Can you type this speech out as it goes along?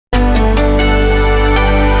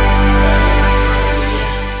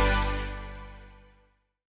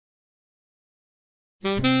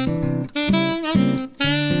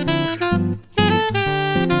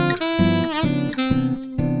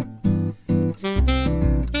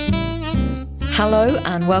Hello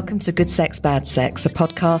and welcome to Good Sex, Bad Sex, a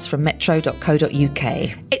podcast from metro.co.uk.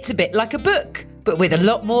 It's a bit like a book, but with a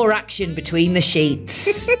lot more action between the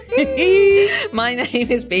sheets. My name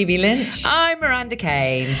is Bibi Lynch. I'm Miranda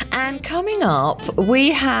Kane. And coming up, we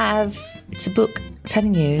have, it's a book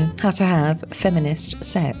telling you how to have feminist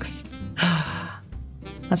sex.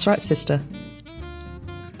 That's right, sister.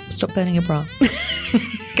 Stop burning your bra.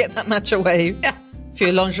 Get that match away for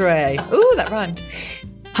your lingerie. Ooh, that rhymed.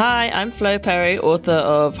 Hi, I'm Flo Perry, author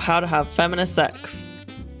of How to Have Feminist Sex.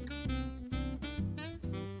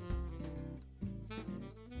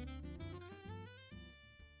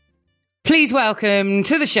 Please welcome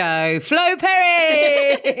to the show, Flo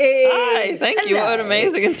Perry. Hi, thank you. What an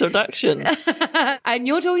amazing introduction. And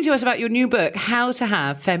you're talking to us about your new book, How to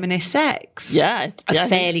Have Feminist Sex. Yeah. A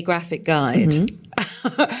fairly graphic guide. Mm-hmm.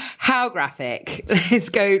 How graphic? Let's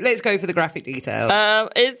go for the graphic detail.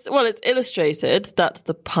 It's illustrated. That's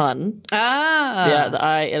the pun. Yeah, that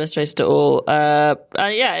I illustrated it all.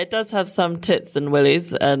 And yeah, it does have some tits and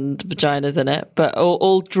willies and vaginas in it, but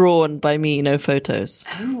all drawn by me, no photos.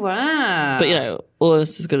 Oh, wow. But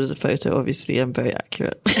almost as good as a photo. Obviously, I'm very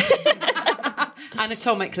accurate.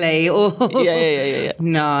 Anatomically. Yeah.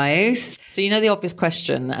 Nice. So you know the obvious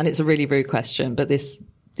question, and it's a really rude question, but this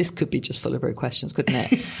could be just full of rude questions, couldn't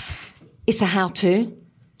it? It's a how-to.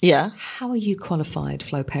 Yeah. How are you qualified,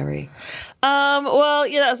 Flo Perry? Well,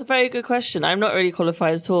 yeah, that's a very good question. I'm not really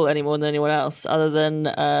qualified at all any more than anyone else, other than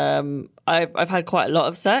I've had quite a lot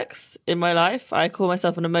of sex in my life. I call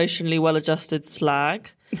myself an emotionally well-adjusted slag.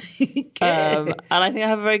 And I think I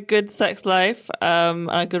have a very good sex life, and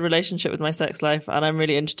a good relationship with my sex life, and I'm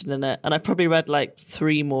really interested in it. And I've probably read like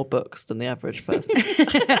 3 more books than the average person.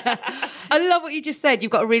 I love what you just said.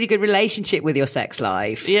 You've got a really good relationship with your sex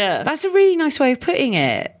life. Yeah. That's a really nice way of putting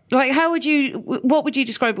it. Like, what would you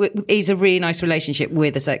describe is a really nice relationship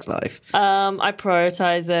with a sex life? I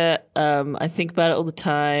prioritize it. I think about it all the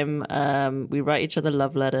time. We write each other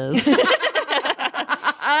love letters.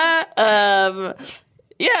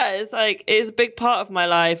 Yeah, it's a big part of my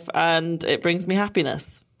life, and it brings me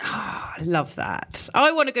happiness. Oh, I love that.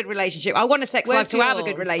 I want a good relationship. I want a sex life to have a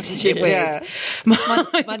good relationship with. Yeah.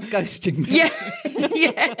 Mine's ghosting me. Yeah.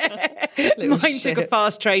 Mine took a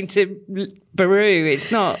fast train to Baru.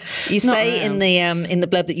 It's not. You say in the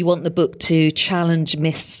blurb that you want the book to challenge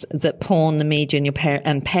myths that porn, the media,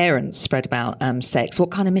 and parents spread about sex.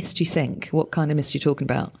 What kind of myths do you think? What kind of myths are you talking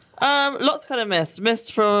about? Lots of kind of myths.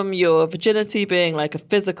 Myths from your virginity being like a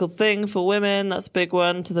physical thing for women, that's a big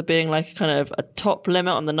one, to there being like a kind of a top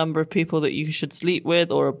limit on the number of people that you should sleep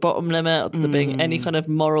with, or a bottom limit, or there being any kind of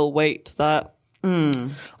moral weight to that.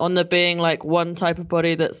 On there being like one type of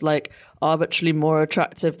body that's like arbitrarily more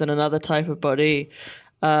attractive than another type of body.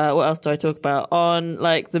 What else do I talk about? On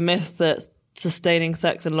like the myth that sustaining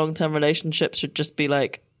sex in long-term relationships should just be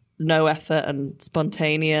like no effort and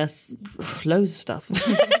spontaneous. Loads of stuff.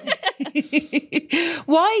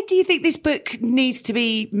 Why do you think this book needs to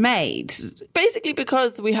be made? Basically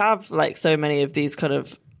because we have like so many of these kind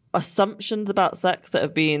of assumptions about sex that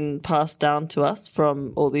have been passed down to us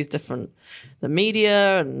from all these different, the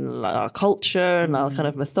media and our culture and our kind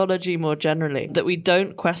of mythology more generally, that we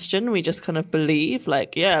don't question. We just kind of believe,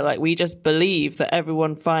 we just believe that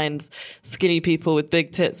everyone finds skinny people with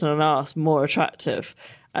big tits and an ass more attractive.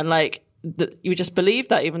 And you just believe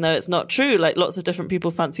that, even though it's not true. Like, lots of different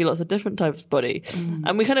people fancy lots of different types of body.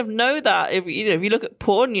 And we kind of know that. If you look at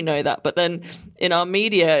porn, you know that. But then in our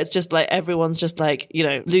media, it's just like everyone's just like,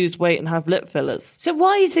 lose weight and have lip fillers. So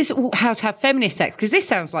why is this How to Have Feminist Sex? Because this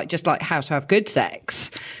sounds like just like How to Have Good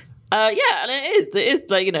Sex. Yeah, and it is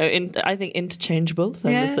like, I think interchangeable,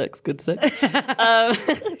 feminist sex, good sex.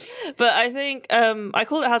 But I think I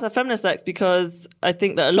call it How to Have Feminist Sex because I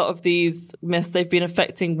think that a lot of these myths, they've been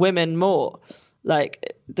affecting women more.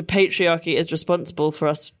 Like, the patriarchy is responsible for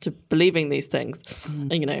us to believing these things.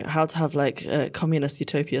 And, How to Have communist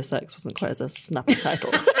utopia sex wasn't quite as a snappy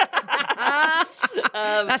title.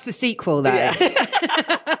 That's the sequel, though.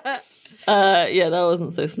 Yeah, that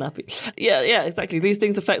wasn't so snappy. Yeah, exactly. These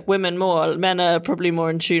things affect women more. Men are probably more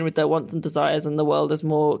in tune with their wants and desires, and the world is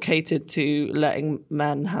more catered to letting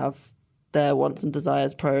men have their wants and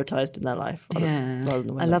desires prioritized in their life. Rather than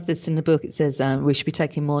women. I love this in the book. It says we should be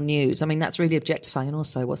taking more nudes. I mean, that's really objectifying. And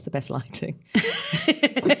also, what's the best lighting?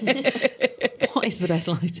 What is the best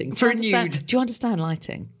lighting? For a nude. Do you understand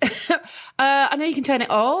lighting? I know you can turn it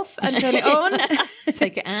off and turn it on.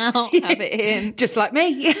 Take it out, have it in. Just like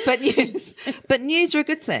me. But nudes are a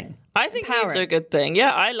good thing. I think nudes are a good thing.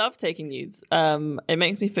 Yeah, I love taking nudes. It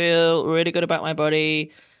makes me feel really good about my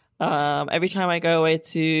body. Every time I go away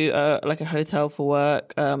to like a hotel for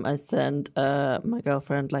work, I send my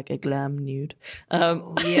girlfriend like a glam nude.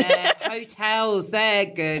 Yeah, hotels, they're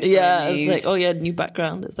good. Yeah, it's like, oh yeah, new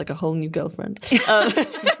background. It's like a whole new girlfriend. Yeah,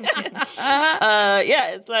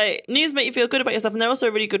 it's like nudes make you feel good about yourself, and they're also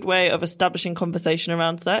a really good way of establishing conversation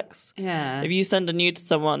around sex. Yeah. If you send a nude to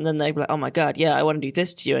someone, then they're like, oh my God, yeah, I want to do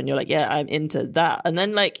this to you. And you're like, yeah, I'm into that. And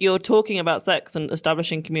then like you're talking about sex and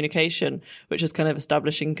establishing communication, which is kind of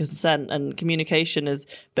establishing consent. And communication is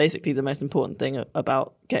basically the most important thing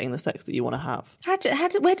about getting the sex that you want to have.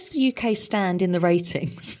 Where does the UK stand in the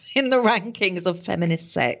ratings, in the rankings of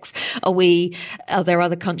feminist sex? Are there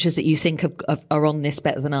other countries that you think are on this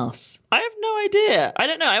better than us? I have no idea. I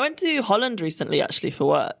don't know. I went to Holland recently, actually, for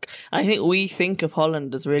work. I think we think of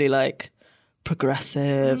Holland as really like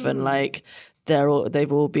progressive and like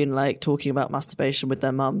they've all been like talking about masturbation with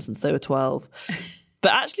their mum since they were 12.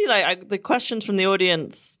 But actually, like the questions from the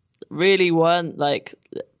audience really weren't like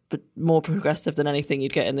more progressive than anything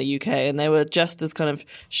you'd get in the UK, and they were just as kind of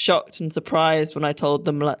shocked and surprised when I told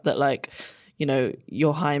them that like, you know,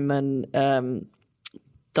 your hymen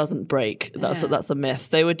doesn't break. That's a myth.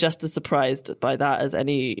 They were just as surprised by that as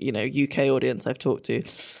any, you know, UK audience I've talked to.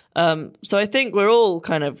 So I think we're all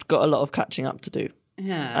kind of got a lot of catching up to do.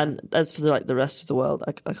 Yeah. And as for like the rest of the world,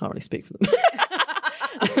 I can't really speak for them.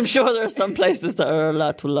 I'm sure there are some places that are a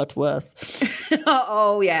lot worse.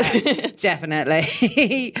 Oh yeah,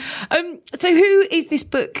 definitely. So who is this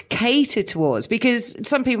book catered towards? Because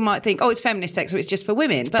some people might think, oh, it's feminist sex, so it's just for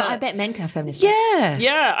women. But I bet men can have feminist sex. Yeah.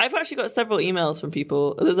 Yeah, I've actually got several emails from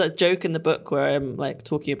people. There's a joke in the book where I'm like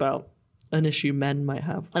talking about an issue men might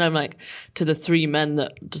have. And I'm like, to the 3 men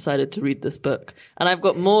that decided to read this book. And I've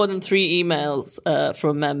got more than 3 emails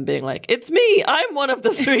from men being like, it's me. I'm one of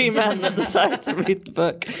the 3 men that decided to read the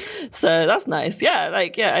book. So that's nice. Yeah,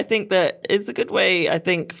 I think that it's a good way, I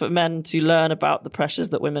think, for men to learn about the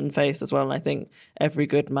pressures that women face as well. And I think every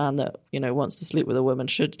good man that, you know, wants to sleep with a woman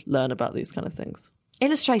should learn about these kind of things.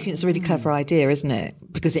 Illustrating is a really clever idea, isn't it?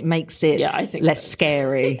 Because it makes it I think less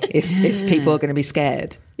scary if people are going to be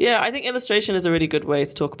scared. Yeah, I think illustration is a really good way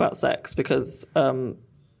to talk about sex because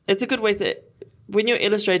it's a good way to... When you're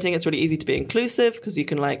illustrating, it's really easy to be inclusive because you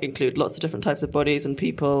can like include lots of different types of bodies and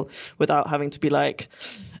people without having to be like,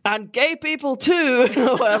 and gay people too,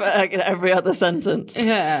 or whatever, like in every other sentence.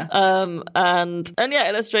 Yeah. And yeah,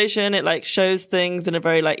 illustration, it like shows things in a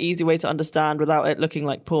very like easy way to understand without it looking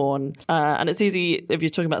like porn. And it's easy if you're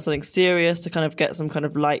talking about something serious to kind of get some kind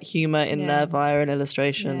of light humor in there via an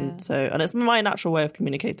illustration. Yeah. So, and it's my natural way of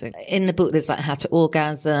communicating. In the book, there's like how to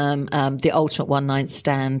orgasm, the ultimate one night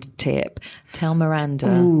stand tip. Tell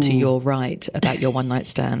Miranda to your right about your one night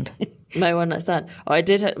stand. My one night stand. Oh, I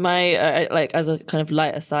did my like as a kind of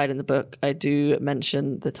light aside in the book. I do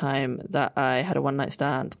mention the time that I had a one night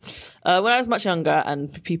stand when I was much younger,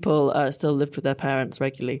 and people still lived with their parents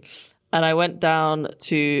regularly. And I went down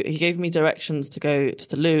to. He gave me directions to go to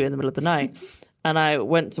the loo in the middle of the night, and I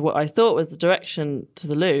went to what I thought was the direction to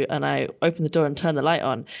the loo, and I opened the door and turned the light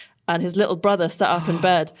on, and his little brother sat up in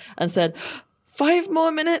bed and said, 5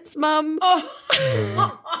 more minutes, Mum.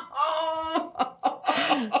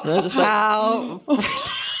 And I was just like, How?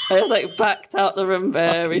 I just like backed out the room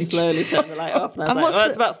very slowly, turned the light off, and I was like, well,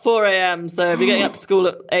 it's about 4 a.m, so if you're getting up to school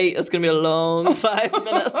at 8, it's going to be a long 5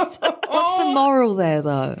 minutes. What's the moral there,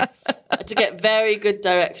 though? To get very good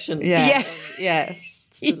directions. Yeah. Yes.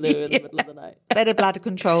 To the loo in the middle of the night. Better bladder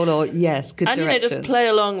control or, yes, good And, directions. just play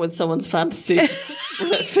along with someone's fantasy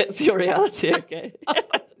when it fits your reality, okay?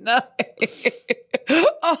 No.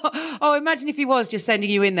 Oh, imagine if he was just sending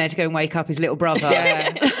you in there to go and wake up his little brother.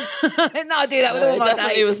 Yeah. No, I do that with all my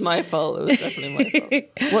dates. It was my fault. It was definitely my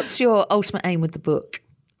fault. What's your ultimate aim with the book?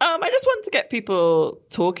 I just want to get people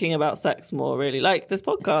talking about sex more, really, like this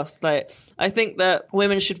podcast. Like, I think that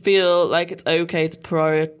women should feel like it's okay to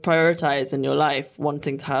prioritize in your life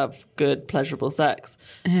wanting to have good, pleasurable sex,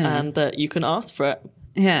 and that you can ask for it.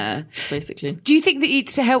 Yeah. Basically. Do you think that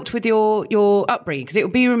it's helped with your upbringing? Because it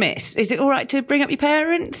would be remiss. Is it all right to bring up your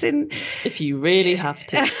parents? If you really have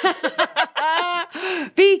to.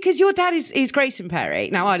 Because your dad is Grayson Perry.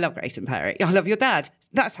 Now, I love Grayson Perry. I love your dad.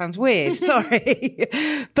 That sounds weird. Sorry.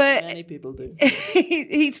 But Many people do.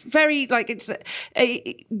 He's very, like, it's...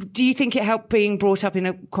 do you think it helped being brought up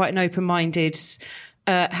in quite an open-minded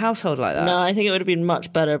household like that? No, I think it would have been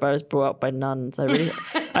much better if I was brought up by nuns. I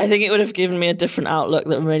think it would have given me a different outlook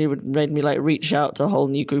that really would made me like reach out to a whole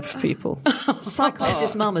new group of people.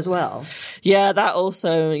 Psychologist mum as well. Yeah, that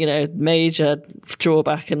also, major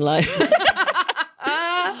drawback in life.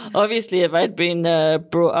 Obviously, if I'd been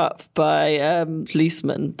brought up by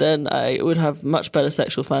policemen, then I would have much better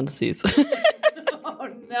sexual fantasies. Oh,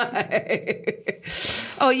 no.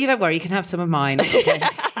 Oh, you don't worry. You can have some of mine.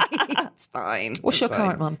 It's fine. What's your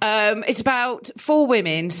current one? It's about 4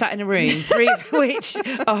 women sat in a room, 3 of which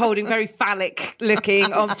are holding very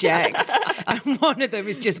phallic-looking objects, and one of them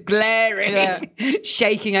is just glaring,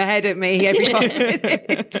 shaking her head at me every 5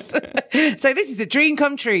 minutes. So this is a dream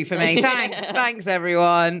come true for me. Thanks,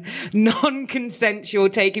 everyone. Non-consensual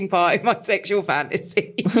taking part in my sexual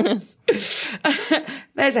fantasies.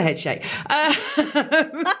 There's a head shake.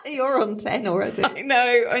 You're on 10 already. I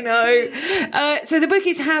know. So the book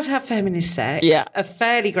is How to Have Feminist Sex. Yeah. A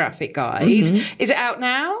fairly graphic guide. Is it out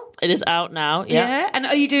now? It is out now. Yeah. And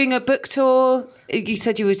are you doing a book tour? You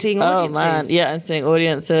said you were seeing audiences. Oh man, yeah, I'm seeing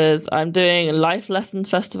audiences. I'm doing a Life Lessons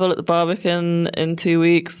Festival at the Barbican in 2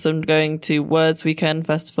 weeks. I'm going to Words Weekend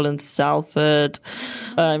Festival in Salford.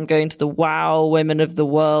 I'm going to the Wow Women of the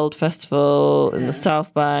World Festival in the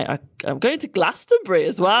South Bank. I'm going to Glastonbury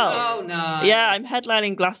as well. Oh, nice. Yeah, I'm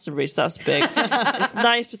headlining Glastonbury, so that's big. It's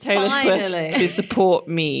nice for Taylor Finally. Swift to support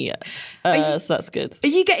me, so that's good. Are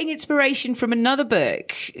you getting inspiration from another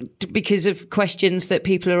book because of questions that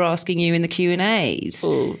people are asking you in the Q&As?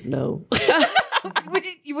 Oh, no.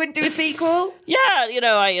 You wouldn't do a sequel? Yeah,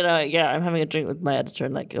 I'm having a drink with my editor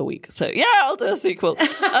in like a week. So yeah, I'll do a sequel.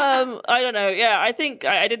 I don't know. Yeah, I think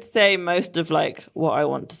I did say most of like what I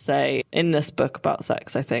want to say in this book about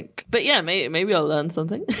sex, I think. But yeah, maybe I'll learn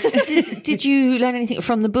something. Did you learn anything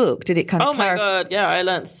from the book? Did it kind of Oh my God, yeah, I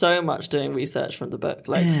learned so much doing research from the book,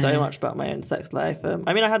 like so much about my own sex life.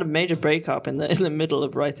 I mean, I had a major breakup in the middle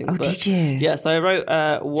of writing the book. Did you? Yeah, so I wrote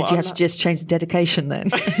Did you have to just change the dedication then?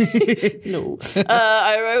 No.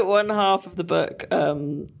 I wrote one half of the book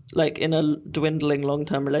like in a dwindling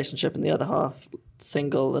long-term relationship and the other half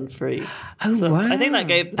single and free. Oh, so wow. I think that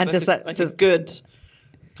gave the And book a good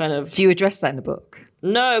kind of... Do you address that in the book?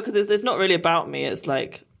 No, because it's not really about me. It's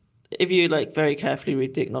like, if you like very carefully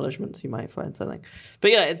read the acknowledgements, you might find something.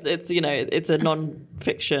 But yeah, it's a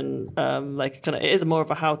non-fiction, like kind of, it is more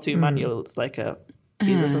of a how-to manual. It's like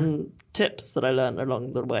these are some tips that I learned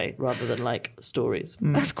along the way rather than like stories.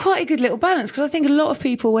 That's quite a good little balance, because I think a lot of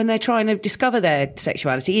people, when they're trying to discover their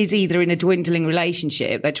sexuality, is either in a dwindling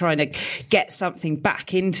relationship, they're trying to get something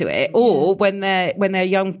back into it, or when they're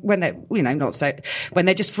young, when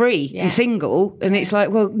they're just free and single, and it's like,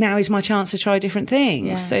 well, now is my chance to try different things.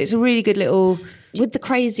 Yeah. So it's a really good little... With the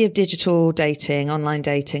crazy of digital dating, online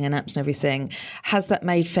dating and apps and everything, has that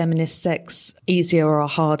made feminist sex easier or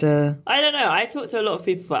harder? I don't know. I talk to a lot of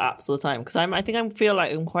people about apps all the time because I feel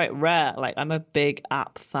like I'm quite rare. Like, I'm a big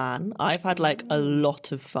app fan. I've had like a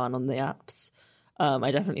lot of fun on the apps.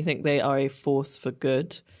 I definitely think they are a force for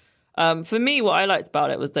good. For me, what I liked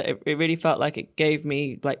about it was that it really felt like it gave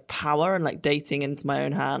me like power and like dating into my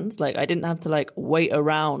own hands. Like, I didn't have to like wait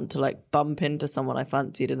around to like bump into someone I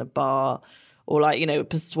fancied in a bar, or like,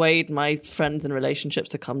 persuade my friends in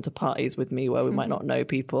relationships to come to parties with me where we might not know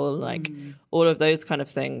people, like all of those kind of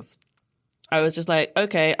things. I was just like,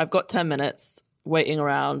 okay, I've got 10 minutes waiting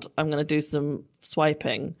around. I'm going to do some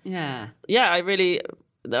swiping. Yeah. Yeah,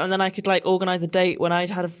 and then I could like organize a date when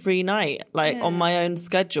I'd had a free night, like on my own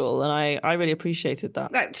schedule. And I really appreciated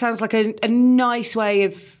that. That sounds like a nice way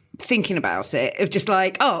of thinking about it, of just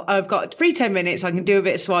like, oh, I've got free 10 minutes, I can do a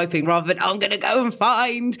bit of swiping, rather than I'm going to go and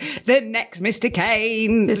find the next Mr.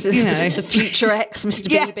 Kane. This is the future ex, Mr.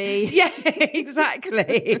 BB. Yeah,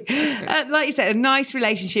 exactly. Like you said, a nice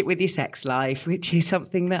relationship with your sex life, which is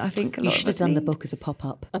something that I think a lot You should of have us done the need. book as a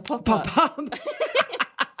pop-up. Pop-up.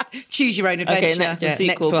 Choose your own adventure. Okay,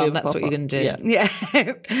 Next one, that's what you're going to do. Yeah.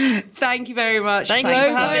 Thank you very much. Thank you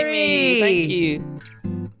for having me. Thank you.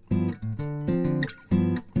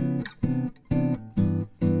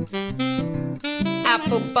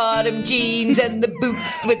 Apple bottom jeans and the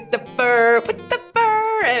boots with the fur.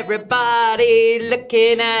 Everybody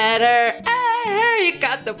looking at her. You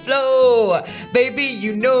got the flow, baby.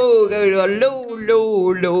 Go to a low,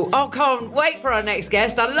 low, low. Oh, can't wait for our next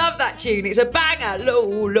guest. I love that tune. It's a banger.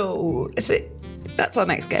 Low, low. Is it? That's our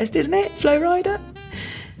next guest, isn't it? Flow Rider.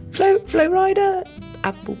 Flow Rider.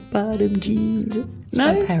 Apple bottom jeans.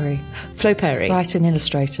 No, Flo Perry, Flo Perry. writer and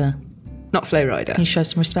illustrator. Not Flow Rider. Can you show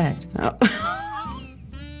some respect? Oh.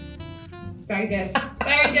 Very good.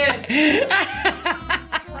 Very good.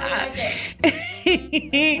 I like it.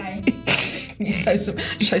 Okay. You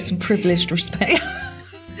show some privileged respect.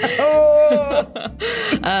 Okay,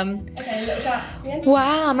 look at that.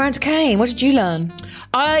 Wow, Miranda Kane, what did you learn?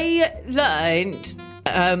 I learned.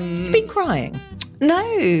 You've been crying.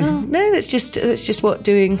 No, that's just what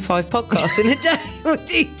doing 5 podcasts in a day will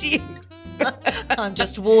do to you. I'm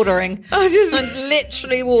just watering. I'm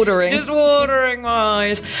literally watering. Just watering my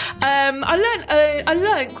eyes. I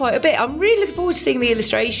learned quite a bit. I'm really looking forward to seeing the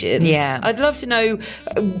illustrations. Yeah. I'd love to know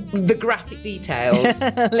the graphic details.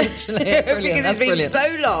 Literally. Brilliant. Because That's it's been brilliant.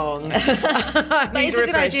 so long. But it's a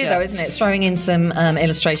good idea, though, isn't it? It's throwing in some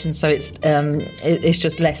illustrations, so it's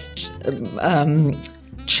just less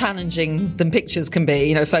challenging than pictures can be.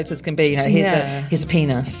 You know, photos can be. You know, here's a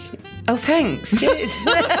penis. Oh, thanks. Cheers. You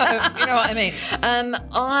know what I mean?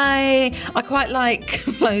 I quite like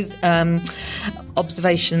those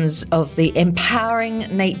observations of the empowering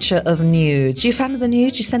nature of nudes. You a fan of the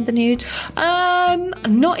nude? You send the nude?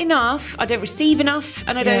 Not enough. I don't receive enough,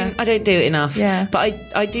 and I don't do it enough. Yeah. But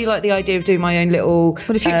I do like the idea of doing my own little.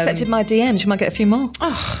 Well, if you accepted my DMs, you might get a few more.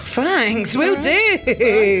 Oh, thanks. We'll do.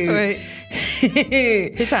 Sweet.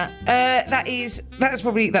 Who's that?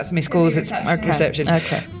 That's Miss Calls. It's reception.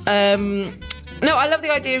 Okay. No, I love the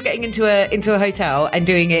idea of getting into a hotel and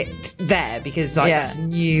doing it there because that's a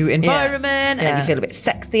new environment and you feel a bit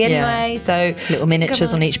sexy anyway. So little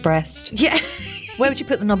miniatures on each breast. Yeah. Where would you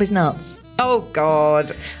put the knobby's nuts? Oh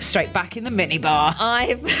God! Straight back in the minibar.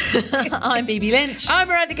 I'm Bibi Lynch. I'm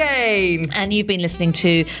Miranda Kane. And you've been listening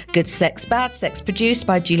to Good Sex, Bad Sex, produced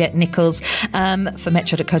by Juliet Nichols for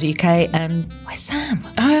Metro.co.uk. And where's Sam?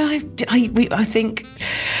 I think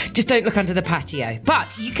just don't look under the patio.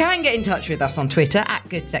 But you can get in touch with us on Twitter at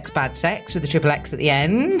Good Sex, Bad Sex with the triple X at the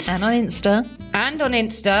end. And on Insta. And on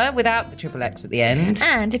Insta without the triple X at the end.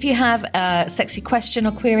 And if you have a sexy question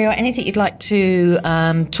or query or anything you'd like to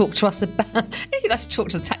talk to us about, anything you'd like to talk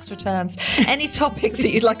to the tax returns, any topics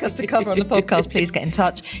that you'd like us to cover on the podcast, please get in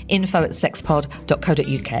touch.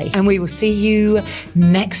 info@sexpod.co.uk. And we will see you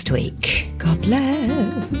next week. God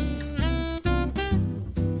bless.